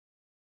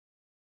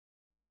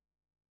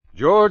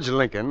George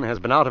Lincoln has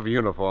been out of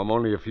uniform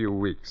only a few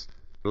weeks.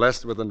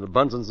 Blessed with an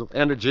abundance of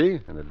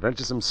energy, an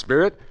adventuresome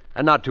spirit,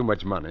 and not too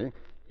much money,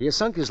 he has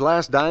sunk his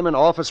last dime in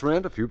office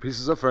rent, a few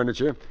pieces of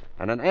furniture,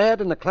 and an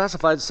ad in the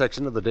classified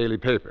section of the daily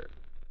paper.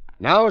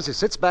 Now, as he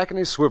sits back in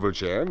his swivel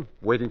chair,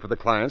 waiting for the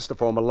clients to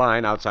form a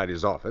line outside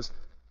his office,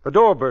 the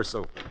door bursts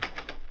open.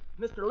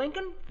 Mr.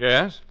 Lincoln?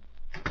 Yes?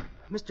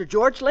 Mr.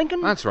 George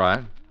Lincoln? That's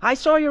right. I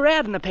saw your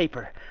ad in the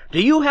paper.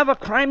 Do you have a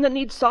crime that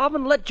needs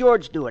solving? Let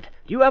George do it.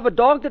 Do you have a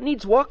dog that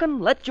needs walking?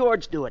 Let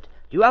George do it.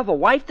 Do you have a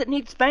wife that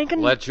needs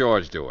spanking? Let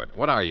George do it.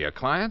 What are you, a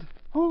client?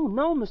 Oh,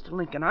 no, Mr.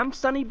 Lincoln. I'm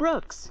Sonny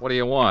Brooks. What do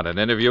you want, an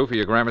interview for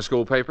your grammar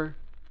school paper?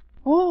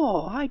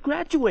 Oh, I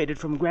graduated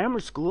from grammar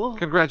school.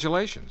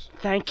 Congratulations.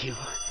 Thank you.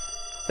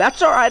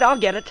 That's all right. I'll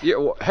get it.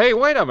 Hey,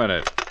 wait a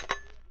minute.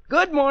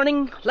 Good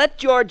morning. Let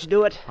George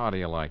do it. How do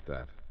you like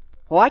that?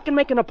 Oh, I can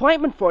make an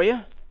appointment for you.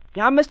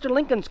 Yeah, I'm Mr.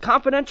 Lincoln's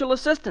confidential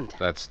assistant.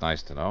 That's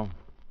nice to know.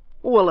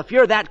 Well, if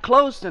you're that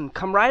close, then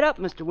come right up,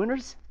 Mr.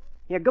 Winters.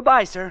 Yeah,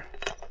 goodbye, sir.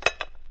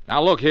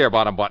 Now, look here,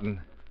 Bottom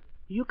Button.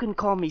 You can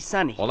call me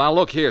Sonny. Well, now,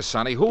 look here,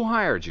 Sonny. Who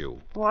hired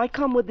you? Well, I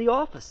come with the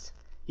office.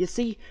 You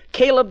see,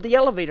 Caleb the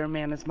elevator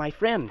man is my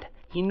friend.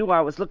 He knew I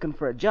was looking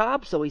for a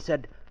job, so he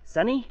said,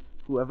 Sonny,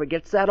 whoever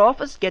gets that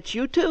office gets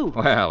you, too.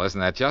 Well, isn't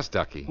that just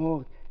ducky?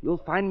 Oh, you'll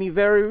find me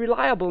very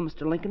reliable,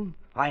 Mr. Lincoln.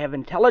 I have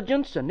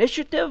intelligence,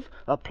 initiative,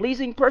 a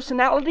pleasing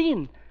personality,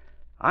 and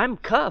I'm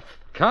Cuff.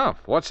 Cuff?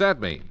 What's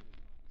that mean?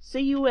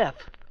 C-U-F.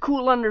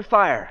 Cool under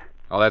fire.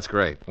 Oh, that's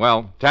great.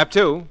 Well, tap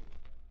two.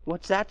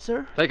 What's that,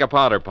 sir? Take a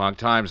powder, punk.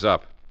 Time's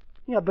up.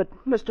 Yeah, but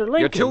Mr. Lincoln...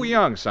 You're too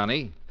young,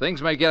 Sonny.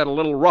 Things may get a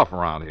little rough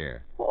around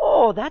here.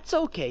 Oh, that's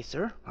okay,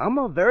 sir. I'm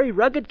a very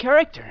rugged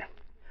character.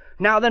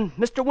 Now then,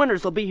 Mr.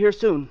 Winters will be here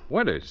soon.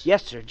 Winters?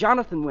 Yes, sir.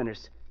 Jonathan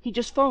Winters. He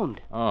just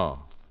phoned. Oh.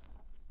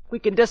 We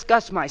can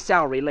discuss my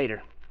salary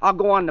later. I'll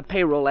go on the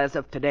payroll as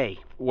of today.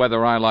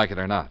 Whether I like it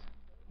or not.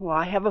 Well,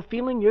 I have a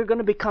feeling you're going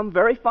to become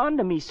very fond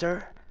of me,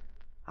 sir.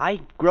 I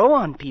grow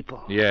on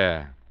people.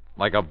 Yeah,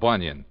 like a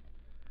bunion.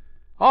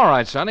 All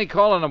right, Sonny,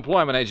 call an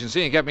employment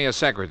agency and get me a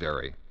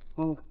secretary.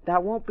 Well,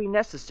 that won't be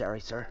necessary,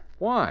 sir.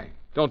 Why?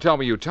 Don't tell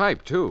me you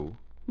type, too.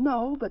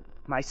 No, but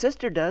my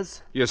sister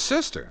does. Your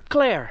sister?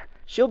 Claire.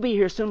 She'll be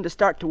here soon to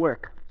start to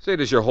work. Say,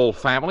 does your whole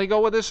family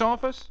go with this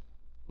office?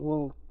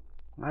 Well,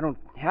 I don't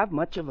have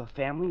much of a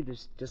family.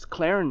 There's just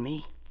Claire and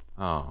me.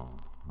 Oh,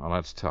 well,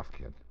 that's tough,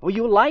 kid. Well,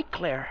 you like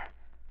Claire.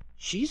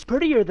 She's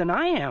prettier than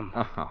I am.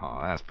 Oh,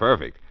 that's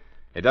perfect.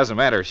 It doesn't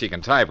matter if she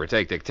can type or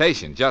take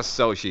dictation, just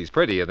so she's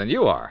prettier than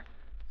you are.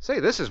 Say,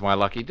 this is my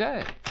lucky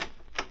day.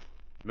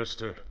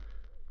 Mr.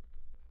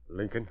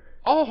 Lincoln?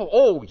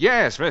 Oh,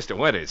 yes, Mr.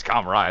 Winters.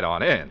 Come right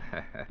on in.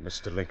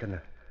 Mr.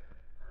 Lincoln,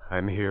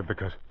 I'm here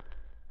because...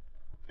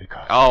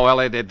 Oh, well,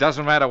 it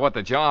doesn't matter what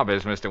the job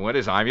is, Mr.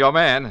 Winters. I'm your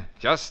man.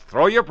 Just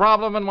throw your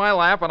problem in my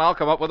lap and I'll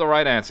come up with the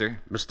right answer.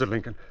 Mr.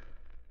 Lincoln,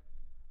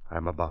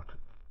 I'm about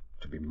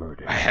to be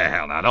murdered.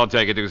 Well, now, don't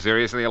take it too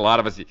seriously. A lot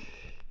of us...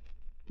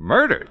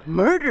 Murdered?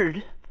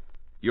 Murdered?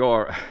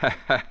 You're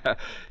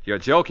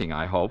joking,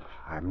 I hope.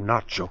 I'm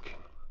not joking.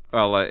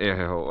 Well,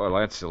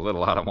 that's a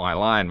little out of my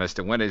line,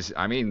 Mr. Winters.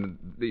 I mean,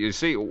 you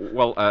see,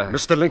 well,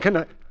 Mr.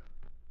 Lincoln,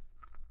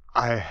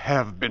 I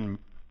have been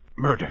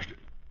murdered.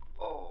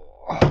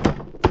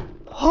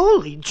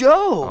 Holy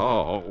Joe!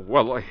 Oh,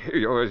 well,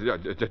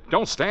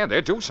 don't stand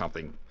there. Do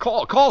something.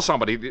 Call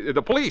somebody.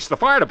 The police, the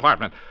fire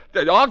department.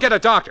 I'll get a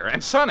doctor.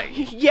 And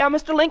Sonny. Yeah,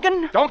 Mr.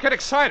 Lincoln? Don't get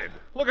excited.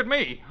 Look at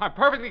me. I'm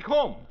perfectly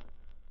calm.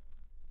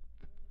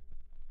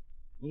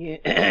 You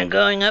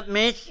going up,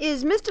 miss?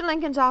 Is Mr.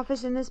 Lincoln's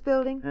office in this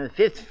building?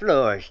 5th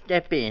floor.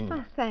 Step in.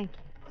 Oh, thank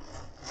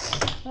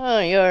you. Oh,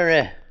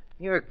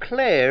 you're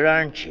Claire,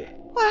 aren't you?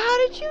 Well,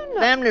 how did you know?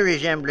 Family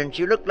resemblance.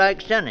 You look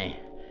like Sonny.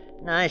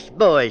 Nice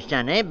boy,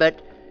 Sonny,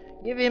 but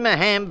give him a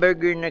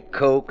hamburger and a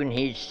Coke and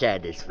he's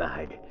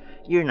satisfied.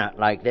 You're not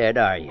like that,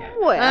 are you?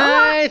 Well,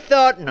 I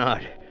thought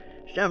not.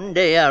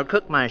 Someday I'll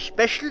cook my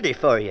specialty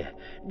for you.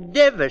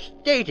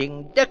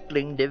 Devastating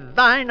duckling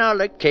divine a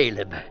la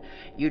Caleb.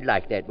 You'd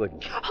like that,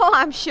 wouldn't you? Oh,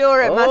 I'm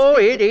sure it must Oh,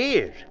 be. it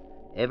is.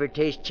 Ever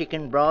taste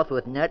chicken broth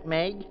with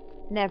nutmeg?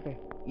 Never.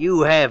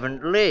 You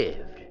haven't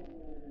lived.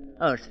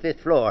 Oh, it's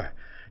 5th floor.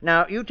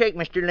 Now, you take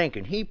Mr.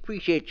 Lincoln. He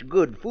appreciates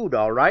good food,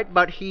 all right,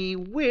 but he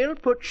will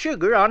put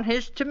sugar on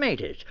his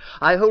tomatoes.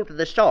 I hold to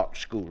the salt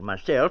school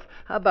myself.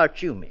 How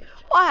about you, miss?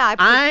 Why,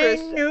 I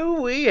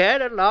knew we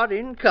had a lot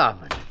in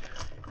common.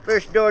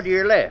 First door to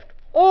your left.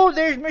 Oh,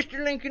 there's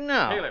Mr. Lincoln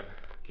now.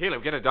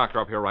 Caleb, get a doctor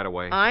up here right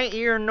away. Eye,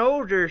 ear,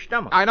 nose, or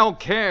stomach? I don't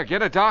care.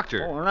 Get a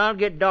doctor. Oh, and I'll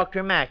get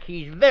Dr. Mack.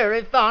 He's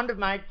very fond of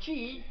my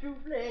cheese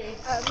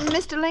souffle.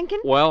 Mr. Lincoln?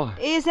 Well?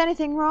 Is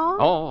anything wrong?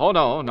 Oh,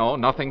 no,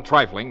 nothing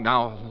trifling.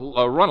 Now,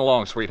 run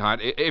along,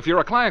 sweetheart. If you're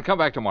a client, come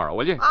back tomorrow,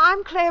 will you?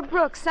 I'm Claire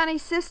Brooks,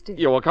 Sonny's sister.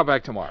 Yeah, well, come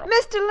back tomorrow.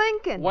 Mr.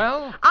 Lincoln.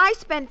 Well? I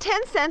spent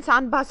 10 cents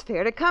on bus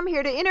fare to come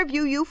here to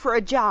interview you for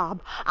a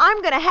job. I'm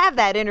going to have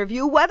that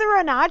interview whether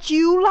or not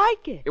you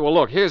like it. Well,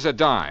 look, here's a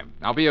dime.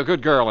 Now, be a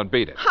good girl and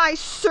beat it. I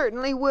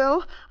certainly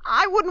will.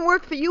 I wouldn't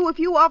work for you if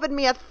you offered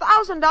me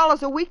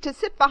 $1,000 a week to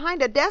sit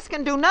behind a desk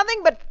and do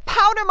nothing but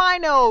powder my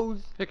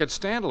nose. You could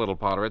stand a little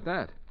powder at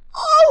that.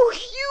 Oh,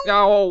 you...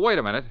 Now, oh, wait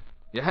a minute.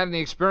 You had any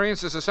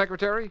experience as a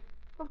secretary?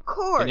 Of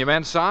course. Can you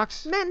mend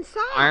socks? Men's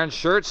socks. Iron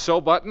shirts,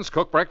 sew buttons,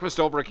 cook breakfast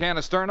over a can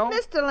of Sterno?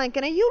 Mr.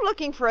 Lincoln, are you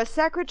looking for a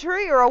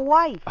secretary or a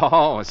wife?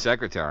 Oh, a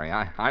secretary.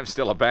 I'm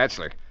still a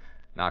bachelor.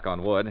 Knock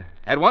on wood.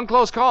 Had one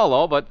close call,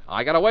 though, but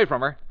I got away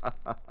from her.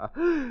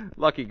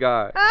 Lucky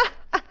guy.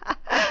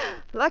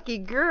 Lucky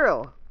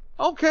girl.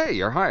 Okay,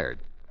 you're hired.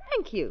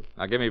 Thank you.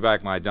 Now give me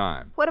back my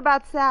dime. What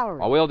about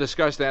salary? Oh, we'll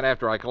discuss that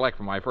after I collect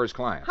from my first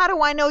client. How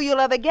do I know you'll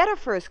ever get a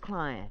first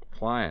client?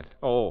 Client?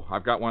 Oh,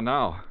 I've got one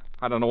now.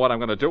 I don't know what I'm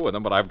going to do with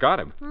him, but I've got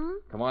him. Hmm?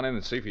 Come on in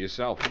and see for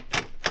yourself.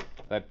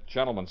 That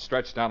gentleman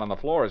stretched down on the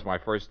floor is my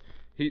first...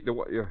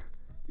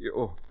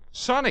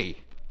 Sonny!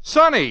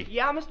 Sonny!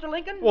 Yeah, Mr.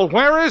 Lincoln? Well,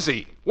 where is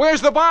he?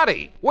 Where's the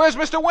body? Where's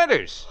Mr.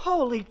 Winters?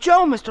 Holy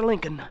Joe, Mr.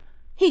 Lincoln.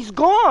 He's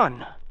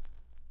gone.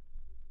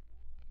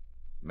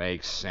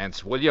 Makes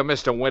sense. Will you,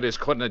 Mr. Winters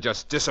couldn't have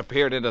just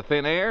disappeared into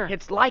thin air?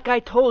 It's like I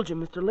told you,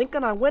 Mr.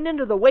 Lincoln. I went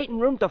into the waiting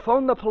room to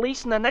phone the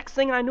police, and the next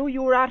thing I knew,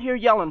 you were out here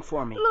yelling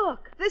for me.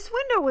 Look, this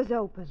window was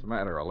open. What's the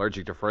matter?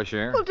 Allergic to fresh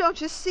air? Well,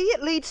 don't you see?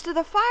 It leads to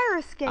the fire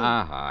escape.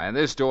 Uh-huh. And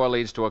this door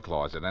leads to a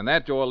closet, and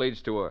that door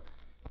leads to a...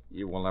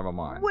 Well, never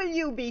mind. Will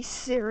you be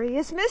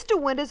serious? Mr.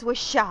 Winters was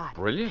shot.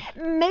 Brilliant.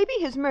 Maybe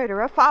his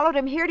murderer followed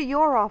him here to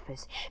your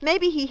office.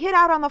 Maybe he hid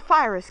out on the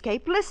fire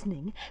escape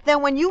listening.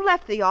 Then when you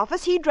left the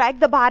office, he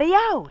dragged the body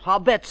out. I'll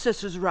bet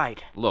Sis is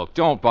right. Look,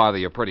 don't bother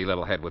your pretty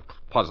little head with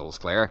puzzles,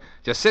 Claire.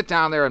 Just sit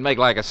down there and make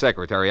like a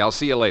secretary. I'll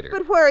see you later.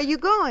 But where are you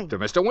going? To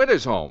Mr.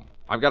 Winters' home.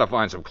 I've got to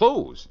find some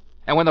clues.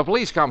 And when the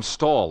police come,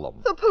 stall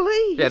them. The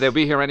police? Yeah, they'll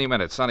be here any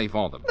minute. Sonny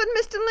phoned them. But,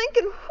 Mr.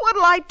 Lincoln,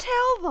 what'll I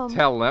tell them?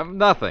 Tell them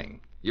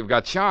nothing. You've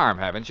got charm,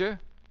 haven't you?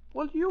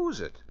 Well,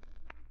 use it.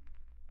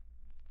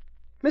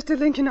 Mr.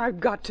 Lincoln, I've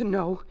got to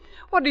know.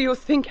 What do you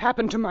think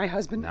happened to my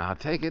husband? Now,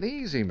 take it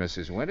easy,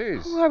 Mrs.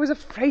 Winters. Oh, I was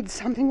afraid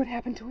something would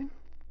happen to him.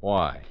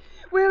 Why?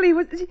 Well,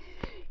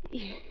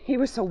 he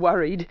was so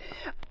worried.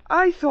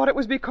 I thought it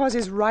was because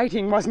his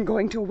writing wasn't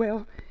going too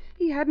well.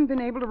 He hadn't been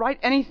able to write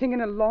anything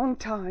in a long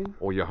time.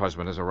 Oh, your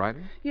husband is a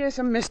writer? Yes,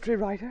 a mystery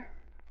writer.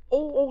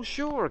 Oh,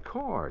 sure, of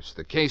course.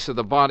 The case of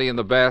the body in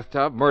the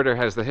bathtub, murder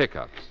has the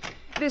hiccups.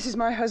 This is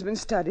my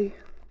husband's study.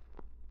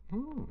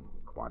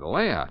 Quite a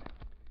layout.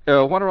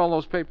 What are all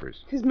those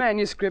papers? His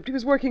manuscript. He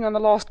was working on The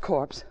Lost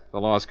Corpse.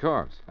 The Lost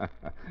Corpse.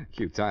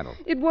 Cute title.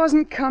 It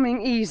wasn't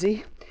coming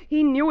easy.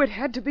 He knew it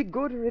had to be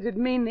good or it'd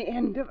mean the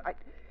end of...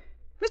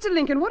 Mr.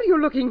 Lincoln, what are you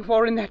looking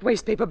for in that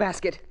wastepaper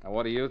basket? Now,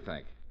 what do you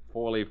think?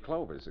 4-leaf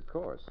clovers, of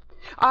course.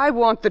 I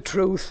want the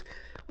truth.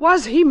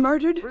 Was he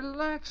murdered?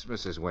 Relax,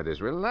 Mrs.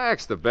 Winters,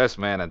 relax. The best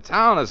man in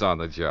town is on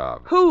the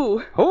job.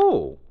 Who?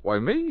 Who? Why,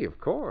 me, of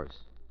course.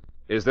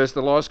 Is this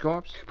the Lost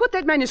Corpse? Put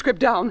that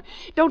manuscript down.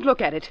 Don't look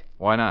at it.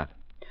 Why not?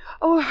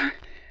 Oh,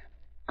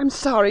 I'm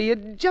sorry.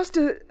 Just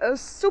a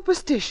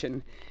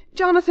superstition.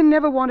 Jonathan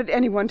never wanted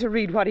anyone to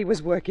read what he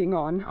was working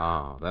on.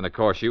 Oh, then of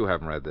course you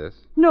haven't read this.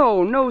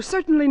 No,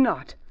 certainly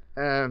not.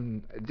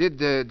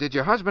 Did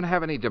your husband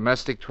have any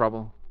domestic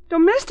trouble?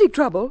 Domestic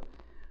trouble?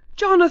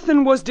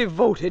 Jonathan was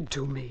devoted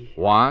to me.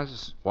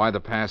 Was? Why the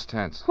past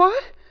tense?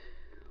 What?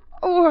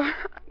 Oh,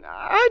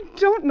 I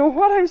don't know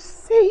what I'm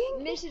saying.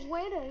 Mrs.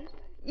 Winters,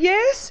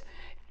 Yes?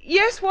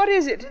 Yes, what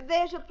is it?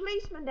 there's a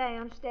policeman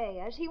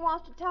downstairs. He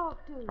wants to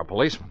talk to you. A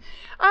policeman?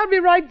 I'll be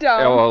right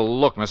down. Oh, well,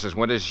 look, Mrs.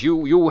 Winters,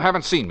 you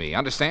haven't seen me,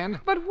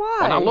 understand? But why?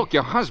 Well, now, look,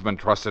 your husband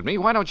trusted me.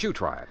 Why don't you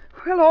try it?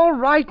 Well, all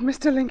right,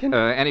 Mr. Lincoln.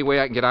 Any way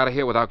I can get out of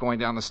here without going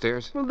down the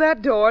stairs? Well,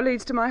 that door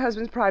leads to my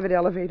husband's private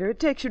elevator. It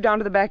takes you down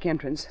to the back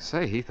entrance.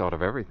 Say, he thought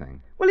of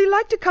everything. Well, he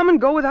liked to come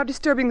and go without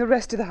disturbing the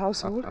rest of the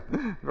household.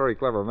 Very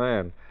clever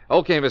man.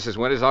 Okay, Mrs.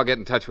 Winters, I'll get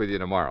in touch with you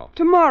tomorrow.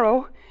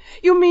 Tomorrow?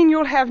 You mean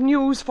you'll have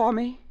news for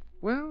me?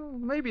 Well,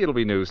 maybe it'll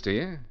be news to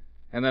you.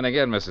 And then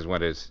again, Mrs.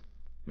 Winters,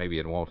 maybe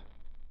it won't.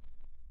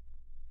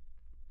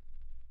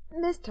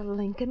 Mr.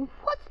 Lincoln,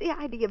 what's the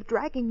idea of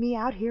dragging me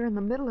out here in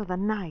the middle of the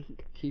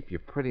night? Keep your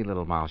pretty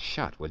little mouth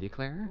shut, will you,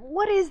 Claire?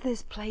 What is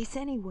this place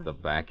anyway? The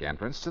back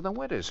entrance to the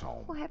Winters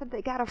home. Well, haven't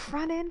they got a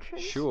front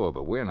entrance? Sure,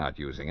 but we're not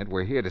using it.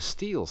 We're here to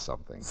steal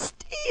something.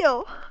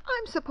 Steal?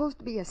 I'm supposed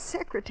to be a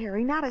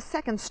secretary, not a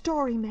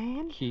second-story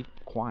man. Keep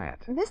quiet.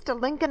 Mr.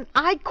 Lincoln,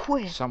 I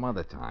quit. Some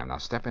other time. Now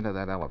step into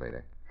that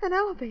elevator. An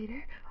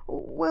elevator?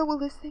 Where will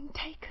this thing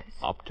take us?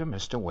 Up to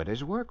Mr.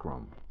 Winters'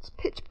 workroom. It's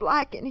pitch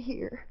black in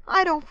here.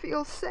 I don't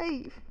feel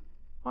safe.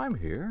 I'm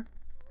here.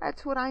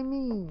 That's what I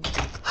mean.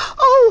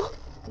 Oh!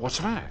 What's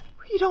the matter?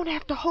 You don't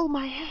have to hold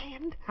my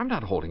hand. I'm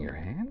not holding your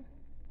hand.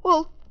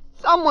 Well,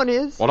 someone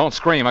is. Well, don't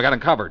scream. I got him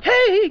covered.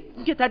 Hey,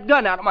 get that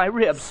gun out of my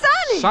ribs.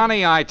 Sonny!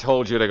 Sonny, I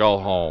told you to go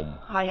home.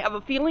 I have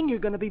a feeling you're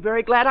going to be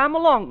very glad I'm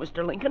along,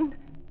 Mr. Lincoln.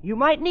 You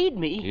might need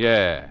me.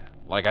 Yeah,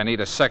 like I need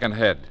a second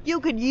head. You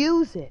could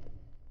use it.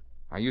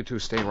 Now, you two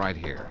stay right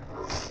here.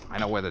 I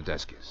know where the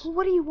desk is.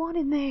 What do you want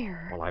in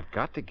there? Well, I've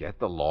got to get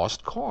the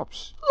lost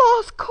corpse.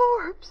 Lost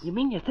corpse. You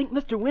mean you think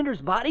Mr.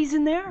 Winters' body's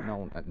in there?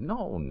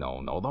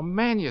 No. The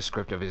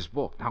manuscript of his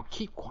book. Now,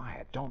 keep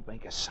quiet. Don't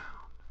make a sound.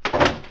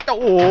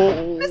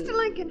 Oh! Mr.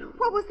 Lincoln,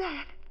 what was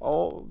that?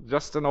 Oh,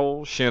 just an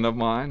old shin of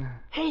mine.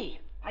 Hey,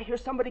 I hear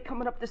somebody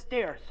coming up the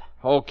stairs.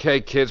 Okay,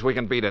 kids, we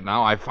can beat it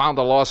now. I found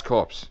the lost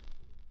corpse.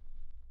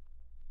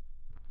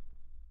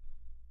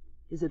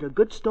 Is it a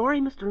good story,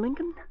 Mr.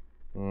 Lincoln?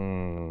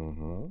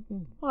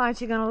 Mm-hmm. Well,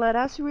 aren't you going to let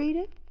us read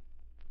it?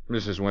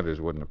 Mrs.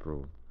 Winters wouldn't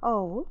approve.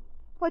 Oh,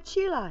 what's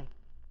she like?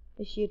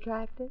 Is she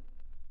attractive?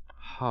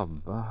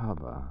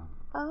 Hubba.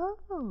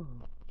 Oh.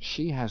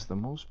 She has the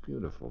most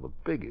beautiful, the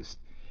biggest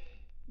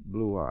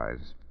blue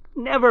eyes.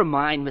 Never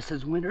mind,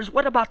 Mrs. Winters.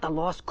 What about the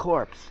lost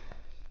corpse?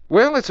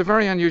 Well, it's a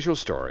very unusual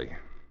story.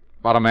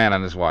 About a man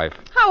and his wife.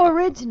 How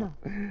original.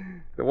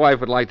 The wife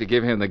would like to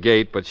give him the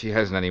gate, but she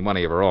hasn't any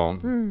money of her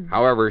own.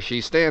 However, she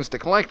stands to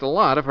collect a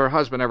lot if her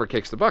husband ever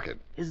kicks the bucket.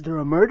 Is there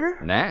a murder?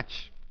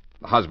 Natch.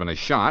 The husband is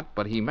shot,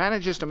 but he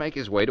manages to make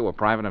his way to a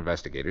private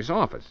investigator's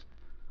office.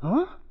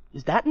 Huh?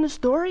 Is that in the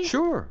story?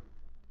 Sure.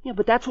 Yeah,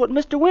 but that's what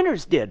Mr.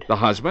 Winters did. The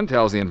husband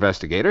tells the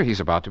investigator he's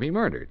about to be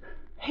murdered.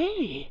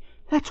 Hey,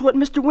 that's what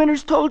Mr.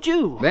 Winters told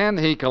you. Then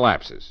he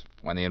collapses.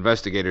 When the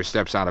investigator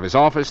steps out of his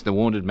office, the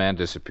wounded man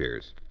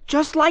disappears.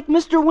 Just like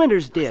Mr.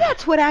 Winters did.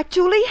 That's what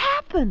actually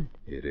happened.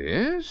 It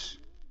is?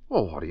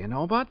 Well, what do you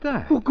know about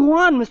that? Well, go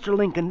on, Mr.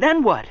 Lincoln.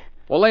 Then what?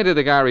 Well, later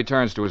the guy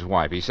returns to his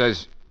wife. He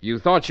says, "You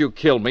thought you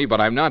killed me,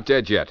 but I'm not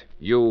dead yet.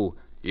 You...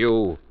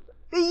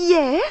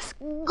 Yes,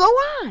 go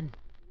on.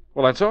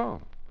 Well, that's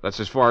all. That's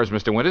as far as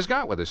Mr. Winters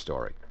got with his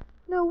story.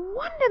 No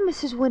wonder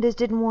Mrs. Winters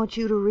didn't want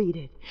you to read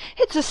it.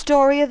 It's a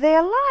story of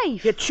their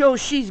life. It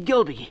shows she's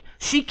guilty.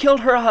 She killed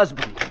her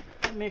husband.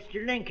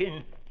 Mr.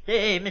 Lincoln.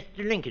 Hey,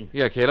 Mr. Lincoln.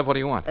 Yeah, Caleb, what do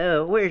you want?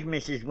 Where's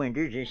Mrs.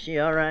 Winters? Is she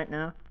all right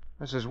now?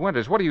 Mrs.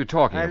 Winters, what are you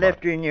talking I about?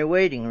 left her in your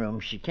waiting room.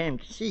 She came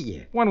to see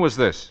you. When was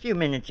this? A few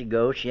minutes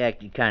ago, she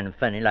acted kind of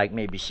funny, like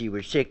maybe she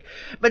was sick.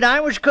 But I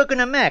was cooking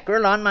a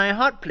mackerel on my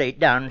hot plate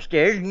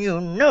downstairs, and you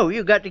know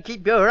you got to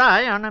keep your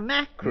eye on a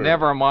mackerel.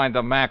 Never mind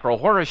the mackerel.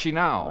 Where is she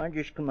now? I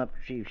just come up to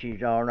see if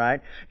she's all right.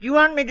 Do you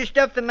want me to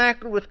stuff the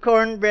mackerel with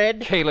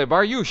cornbread? Caleb,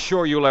 are you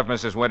sure you left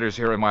Mrs. Winters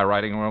here in my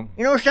writing room?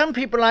 You know, some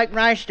people like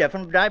rice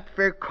stuffing, but I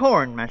prefer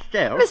corn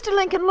myself. Mr.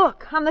 Lincoln,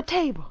 look, on the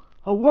table.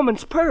 A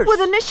woman's purse. With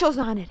initials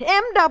on it,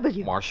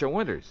 M.W. Marcia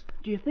Winters.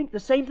 Do you think the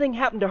same thing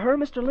happened to her,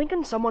 Mr.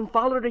 Lincoln? Someone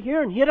followed her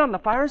here and hid on the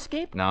fire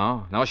escape?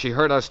 No, she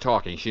heard us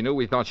talking. She knew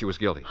we thought she was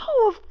guilty.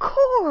 Oh, of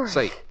course.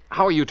 Say,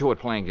 how are you two at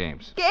playing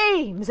games?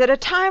 Games at a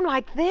time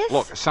like this?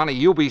 Look, Sonny,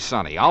 you be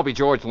Sonny. I'll be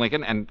George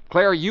Lincoln, and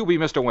Claire, you be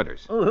Mr.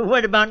 Winters. Oh,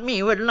 what about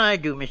me? What'll I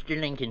do, Mr.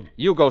 Lincoln?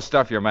 You go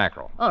stuff your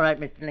mackerel. All right,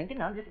 Mr.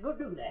 Lincoln, I'll just go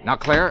do that. Now,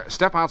 Claire,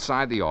 step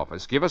outside the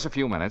office, give us a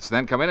few minutes,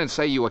 then come in and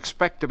say you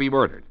expect to be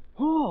murdered.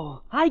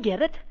 Oh, I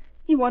get it.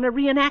 You want to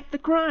reenact the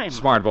crime.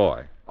 Smart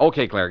boy.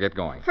 Okay, Claire, get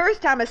going.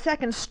 First I'm a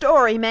second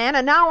story man,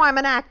 and now I'm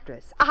an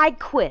actress. I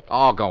quit.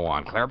 Oh, go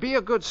on, Claire. Be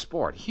a good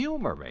sport.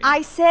 Humor me.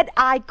 I said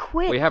I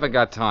quit. We haven't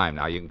got time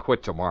now. You can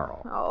quit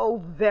tomorrow.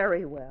 Oh,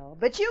 very well.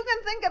 But you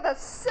can think of the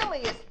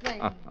silliest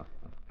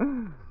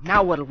thing.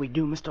 Now what'll we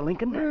do, Mr.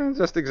 Lincoln?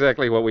 Just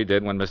exactly what we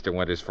did when Mr.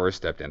 Winters first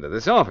stepped into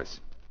this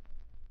office.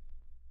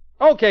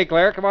 Okay,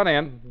 Claire, come on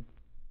in.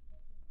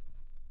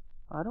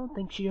 I don't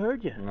think she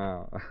heard you.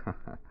 No.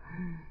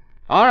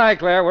 All right,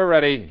 Claire, we're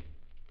ready.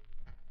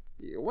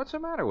 What's the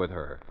matter with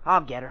her?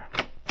 I'll get her.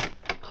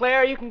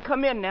 Claire, you can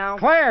come in now.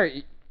 Claire!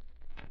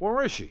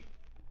 Where is she?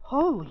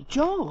 Holy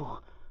Joe.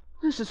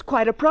 This is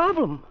quite a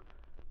problem.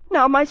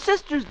 Now my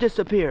sister's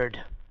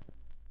disappeared.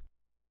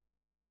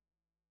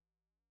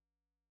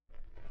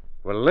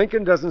 Well,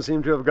 Lincoln doesn't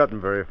seem to have gotten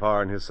very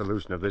far in his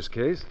solution of this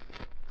case.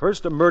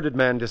 First, a murdered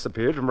man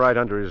disappeared from right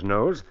under his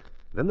nose.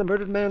 Then the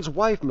murdered man's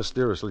wife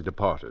mysteriously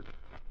departed.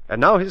 And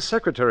now his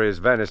secretary has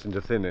vanished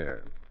into thin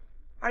air.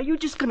 Are you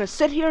just going to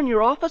sit here in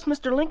your office,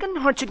 Mr. Lincoln?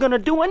 Aren't you going to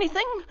do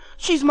anything?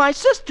 She's my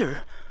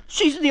sister.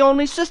 She's the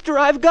only sister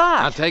I've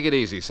got. Now, take it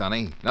easy,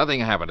 Sonny.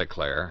 Nothing happened to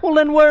Claire. Well,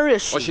 then where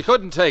is she? Well, she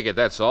couldn't take it,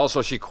 that's all,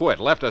 so she quit,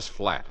 left us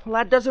flat. Well,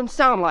 that doesn't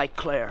sound like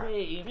Claire.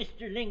 Hey,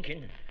 Mr.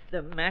 Lincoln,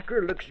 the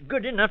mackerel looks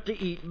good enough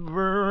to eat,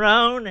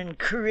 brown and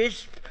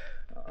crisp.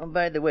 Oh,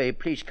 by the way,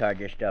 police car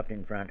just stopped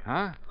in front.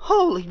 Huh?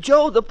 Holy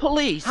Joe, the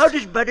police. How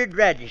does buttered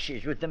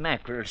radishes with the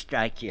mackerel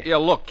strike you? Yeah,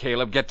 look,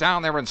 Caleb, get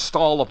down there and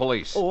stall the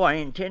police. Oh, I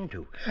intend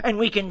to. And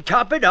we can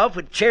top it off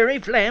with cherry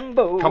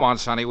flambeau. Come on,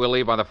 Sonny, we'll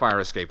leave by the fire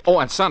escape. Oh,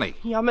 and Sonny,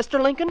 Yeah,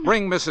 Mr. Lincoln?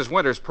 bring Mrs.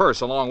 Winters'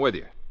 purse along with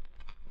you.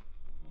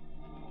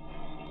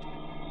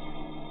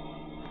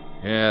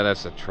 Yeah,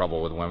 that's the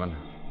trouble with women.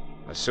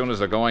 As soon as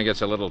the going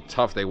gets a little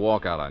tough, they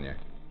walk out on you.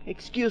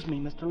 Excuse me,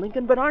 Mr.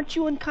 Lincoln, but aren't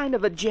you in kind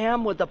of a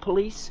jam with the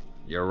police?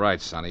 You're right,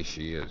 Sonny,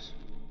 she is.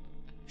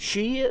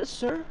 She is,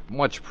 sir?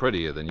 Much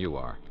prettier than you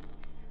are.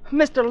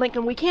 Mr.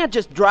 Lincoln, we can't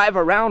just drive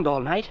around all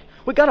night.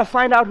 We gotta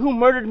find out who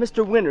murdered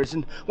Mr. Winters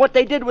and what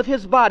they did with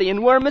his body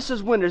and where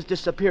Mrs. Winters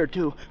disappeared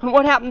to and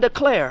what happened to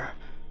Claire.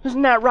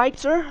 Isn't that right,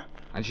 sir?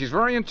 And she's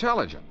very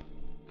intelligent.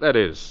 That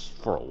is,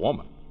 for a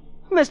woman.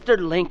 Mr.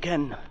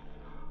 Lincoln.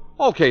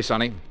 Okay,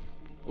 Sonny.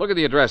 Look at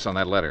the address on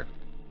that letter.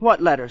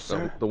 What letter,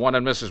 sir? The one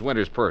in Mrs.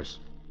 Winters' purse.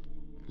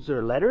 Is there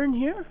a letter in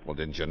here? Well,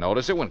 didn't you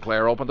notice it when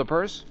Claire opened the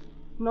purse?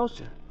 No,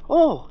 sir.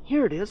 Oh,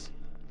 here it is.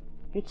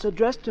 It's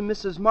addressed to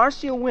Mrs.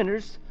 Marcia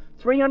Winters,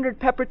 300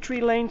 Pepper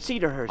Tree Lane,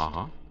 Cedarhurst.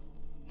 Uh-huh.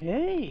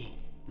 Hey,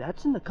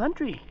 that's in the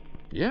country.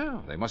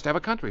 Yeah, they must have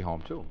a country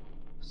home, too.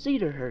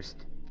 Cedarhurst.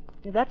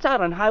 Yeah, that's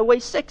out on Highway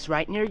 6,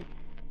 right near...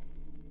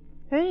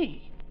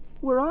 Hey,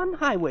 we're on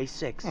Highway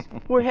 6.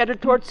 We're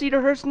headed toward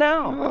Cedarhurst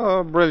now.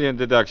 Oh, brilliant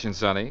deduction,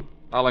 Sonny.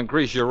 I'll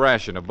increase your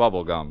ration of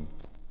bubble gum.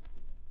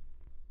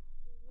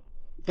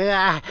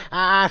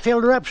 I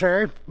filled her up,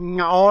 sir.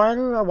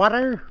 Oil,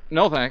 water.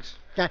 No, thanks.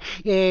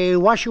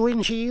 Wash your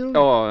windshield.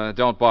 Oh,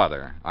 don't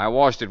bother. I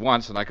washed it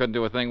once and I couldn't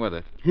do a thing with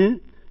it. Huh?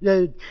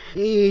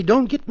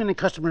 Don't get many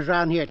customers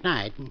around here at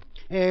night.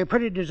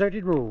 Pretty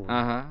deserted road.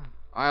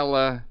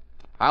 Uh-huh.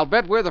 I'll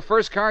bet we're the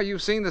first car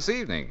you've seen this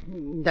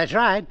evening. That's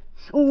right.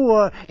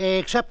 Oh,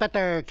 except that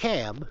there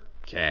cab.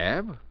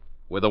 Cab?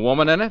 With a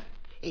woman in it?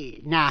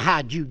 Now,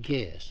 how'd you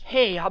guess?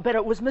 Hey, I'll bet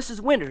it was Mrs.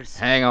 Winters.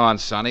 Hang on,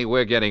 Sonny.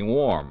 We're getting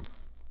warm.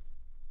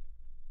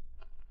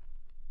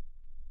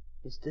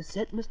 Is this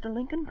it, Mr.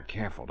 Lincoln?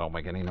 Careful, don't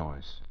make any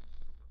noise.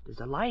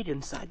 There's a light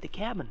inside the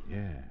cabin.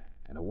 Yeah,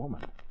 and a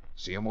woman.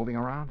 See her moving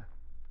around?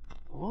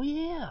 Oh,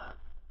 yeah.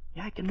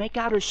 Yeah, I can make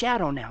out her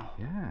shadow now.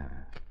 Yeah,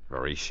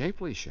 very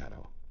shapely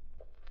shadow.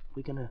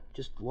 We gonna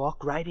just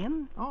walk right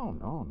in? Oh,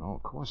 no,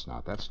 of course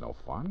not. That's no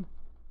fun.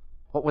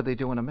 What would they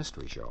do in a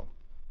mystery show?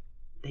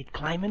 They'd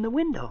climb in the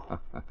window.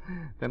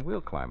 Then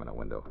we'll climb in a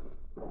window.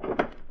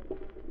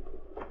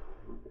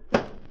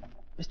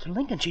 Mr.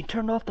 Lincoln, she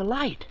turned off the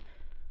light.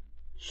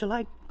 Shall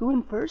I go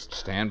in first?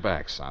 Stand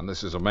back, son.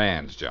 This is a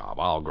man's job.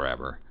 I'll grab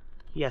her.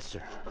 Yes,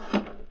 sir.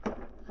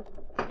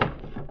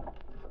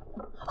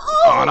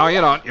 Oh, no,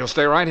 you don't. You'll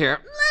stay right here.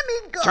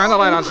 Let me go. Turn the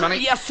light on, Sonny.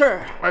 Yes,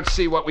 sir. Let's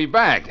see what we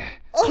bagged.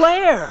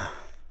 Claire!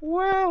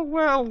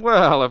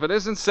 Well, if it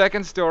isn't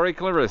second story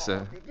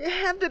Clarissa. You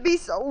have to be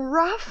so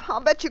rough.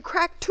 I'll bet you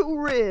cracked 2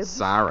 ribs.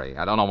 Sorry,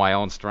 I don't know my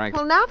own strength.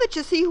 Well, now that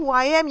you see who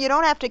I am, you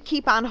don't have to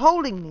keep on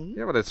holding me.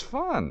 Yeah, but it's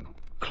fun.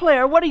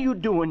 Claire, what are you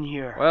doing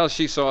here? Well,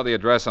 she saw the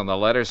address on the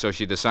letter, so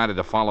she decided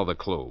to follow the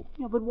clue.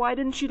 Yeah, but why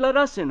didn't she let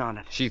us in on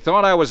it? She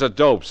thought I was a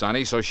dope,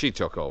 Sonny, so she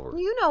took over.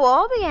 You know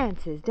all the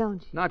answers,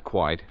 don't you? Not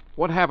quite.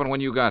 What happened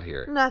when you got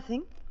here?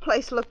 Nothing.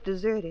 Place looked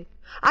deserted.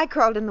 I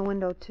crawled in the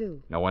window,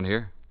 too. No one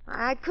here?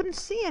 I couldn't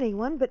see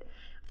anyone, but,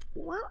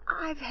 well,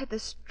 I've had the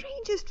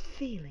strangest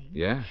feeling.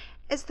 Yeah?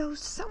 As though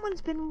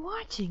someone's been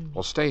watching me.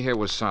 Well, stay here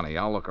with Sonny.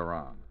 I'll look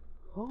around.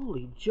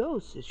 Holy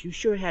Joseph, you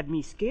sure had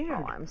me scared.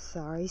 Oh, I'm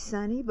sorry,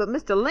 Sonny, but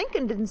Mr.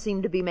 Lincoln didn't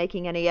seem to be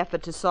making any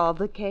effort to solve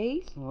the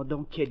case. Oh,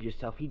 don't kid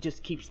yourself. He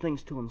just keeps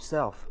things to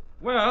himself.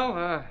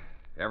 Well,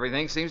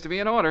 everything seems to be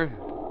in order.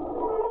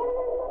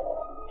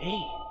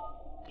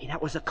 Hey, that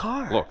was a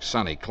car. Look,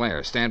 Sonny,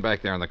 Claire, stand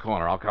back there in the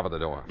corner. I'll cover the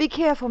door. Be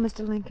careful,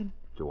 Mr. Lincoln.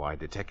 Do I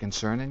detect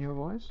concern in your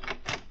voice?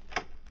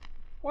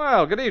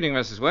 Well, good evening,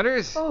 Mrs.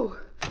 Winters. Oh,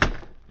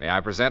 May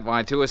I present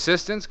my 2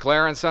 assistants,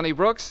 Claire and Sonny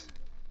Brooks?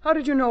 how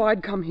did you know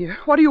I'd come here?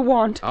 What do you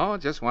want? Oh,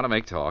 just want to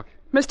make talk.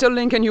 Mr.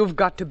 Lincoln, you've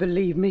got to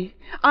believe me.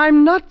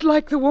 I'm not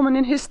like the woman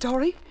in his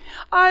story.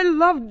 I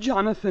love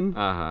Jonathan.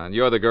 Uh-huh. And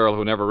you're the girl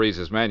who never reads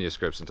his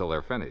manuscripts until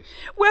they're finished.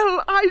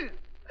 Well,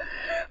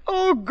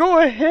 Oh, go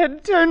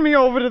ahead. Turn me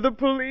over to the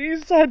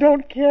police. I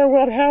don't care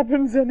what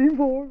happens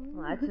anymore.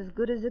 Well, that's as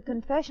good as a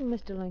confession,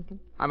 Mr. Lincoln.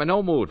 I'm in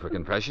no mood for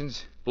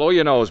confessions. Blow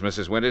your nose,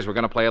 Mrs. Winters. We're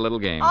going to play a little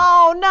game.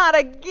 Oh, not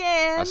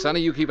again. Now,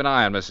 Sonny, you keep an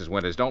eye on Mrs.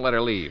 Winters. Don't let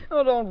her leave.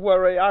 Oh, don't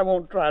worry. I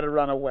won't try to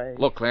run away.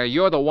 Look, Claire,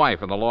 you're the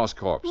wife in the lost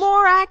corpse.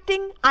 More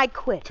acting? I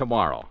quit.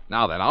 Tomorrow.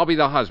 Now then, I'll be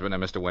the husband in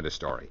Mr. Winters'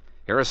 story.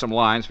 Here are some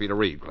lines for you to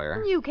read,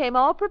 Claire. You came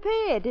all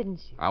prepared,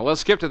 didn't you? We'll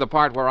skip to the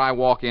part where I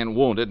walk in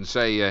wounded and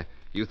say,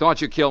 you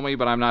thought you killed me,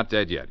 but I'm not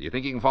dead yet. You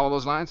think you can follow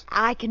those lines?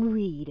 I can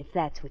read, if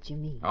that's what you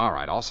mean. All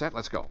right, all set?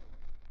 Let's go.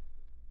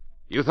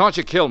 You thought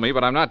you killed me,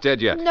 but I'm not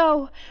dead yet.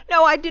 No,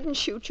 I didn't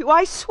shoot you.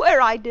 I swear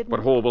I didn't.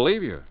 But who'll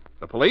believe you?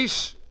 The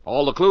police?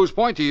 All the clues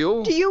point to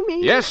you. Do you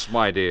mean? Yes,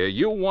 my dear.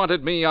 You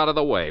wanted me out of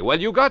the way. Well,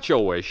 you got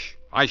your wish.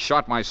 I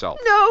shot myself.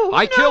 No,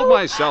 I killed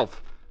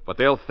myself. But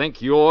they'll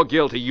think you're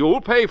guilty. You'll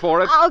pay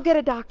for it. I'll get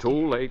a doctor.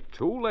 Too late,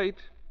 too late.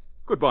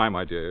 Goodbye,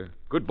 my dear.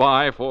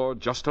 Goodbye for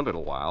just a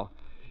little while.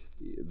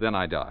 Then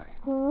I die.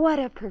 What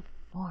a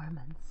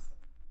performance.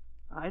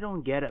 I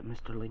don't get it,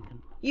 Mr.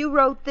 Lincoln. You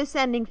wrote this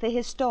ending for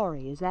his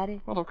story, is that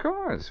it? Well, of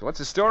course. What's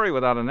a story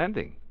without an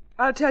ending?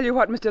 I'll tell you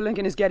what Mr.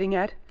 Lincoln is getting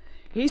at.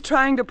 He's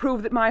trying to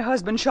prove that my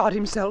husband shot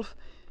himself.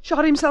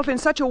 Shot himself in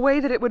such a way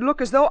that it would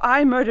look as though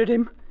I murdered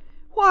him.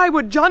 Why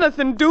would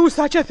Jonathan do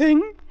such a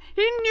thing?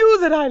 He knew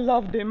that I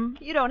loved him.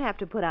 You don't have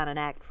to put on an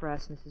act for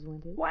us, Mrs.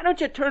 Winters. Why don't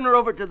you turn her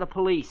over to the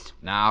police?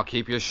 Now,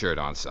 keep your shirt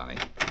on, Sonny.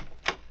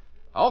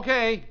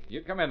 Okay,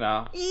 you come in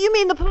now. You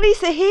mean the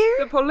police are here?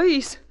 The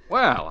police?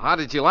 Well, how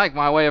did you like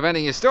my way of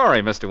ending your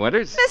story, Mr.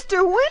 Winters?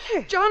 Mr.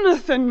 Winters!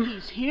 Jonathan!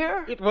 He's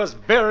here? It was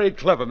very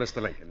clever, Mr.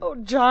 Lincoln. Oh,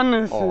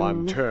 Jonathan. Oh,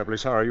 I'm terribly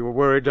sorry you were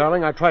worried,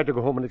 darling. I tried to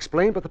go home and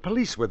explain, but the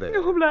police were there.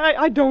 No, but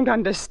I don't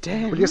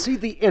understand. Well, you see,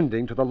 the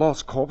ending to the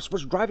lost corpse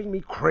was driving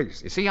me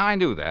crazy. You see, I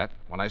knew that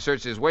when I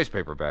searched his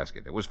wastepaper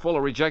basket. It was full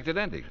of rejected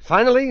endings.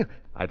 Finally,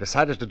 I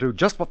decided to do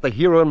just what the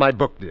hero in my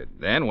book did.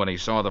 Then, when he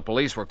saw the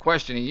police were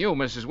questioning you,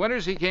 Mrs.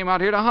 Winters, he came out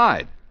here to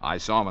hide. I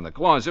saw him in the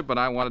closet, but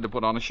I wanted to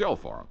put on a show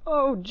for him.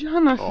 Oh,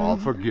 Jonathan. Oh,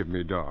 forgive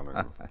me,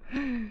 darling.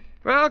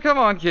 Well, come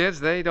on,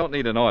 kids. They don't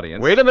need an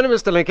audience. Wait a minute,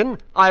 Mr. Lincoln.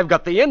 I've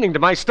got the ending to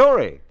my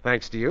story,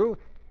 thanks to you.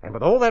 And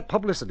with all that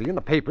publicity in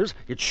the papers,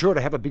 it's sure to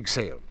have a big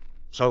sale.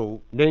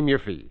 So, name your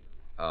fee.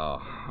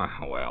 Oh,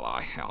 well,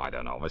 I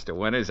don't know, Mr.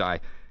 Winters. I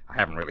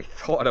haven't really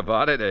thought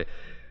about it.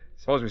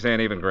 Suppose we say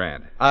an even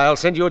grand. I'll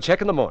send you a check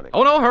in the morning.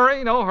 Oh, no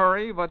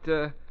hurry.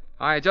 But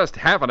I just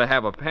happen to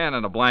have a pen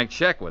and a blank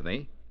check with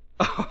me.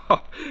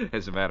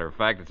 As a matter of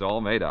fact, it's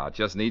all made out.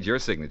 Just needs your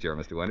signature,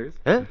 Mr. Winters.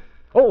 Huh?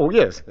 Oh,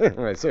 yes.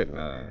 Right,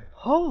 certainly.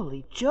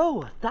 Holy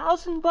Joe,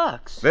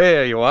 $1,000.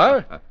 There you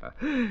are.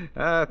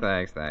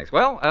 Thanks.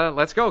 Well,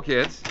 let's go,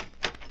 kids.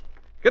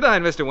 Good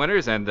night, Mr.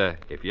 Winters, and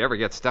if you ever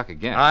get stuck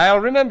again... I'll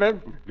remember.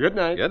 Good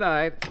night. Good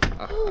night.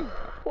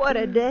 What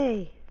a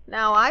day.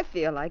 Now I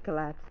feel like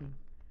collapsing.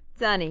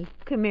 Sonny,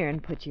 come here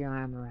and put your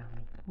arm around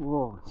me.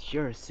 Whoa,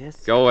 sure, sis.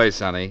 Go away,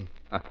 Sonny.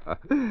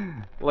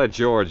 Let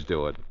George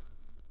do it.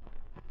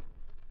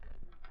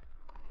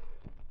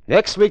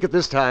 Next week at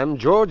this time,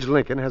 George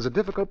Lincoln has a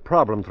difficult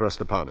problem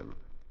thrust upon him.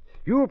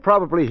 You'll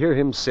probably hear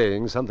him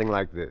saying something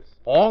like this.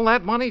 All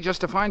that money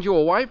just to find you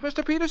a wife,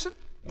 Mr. Peterson?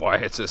 Why,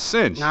 it's a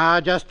cinch. Now,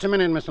 just a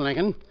minute, Mr.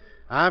 Lincoln.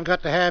 I've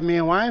got to have me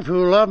a wife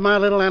who'll love my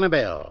little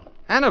Annabelle.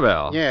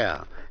 Annabelle?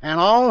 Yeah, and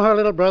all her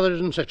little brothers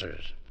and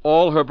sisters.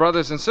 All her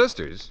brothers and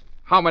sisters?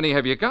 How many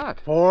have you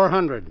got?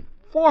 400.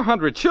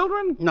 400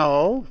 children?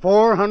 No,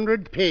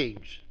 400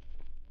 pigs.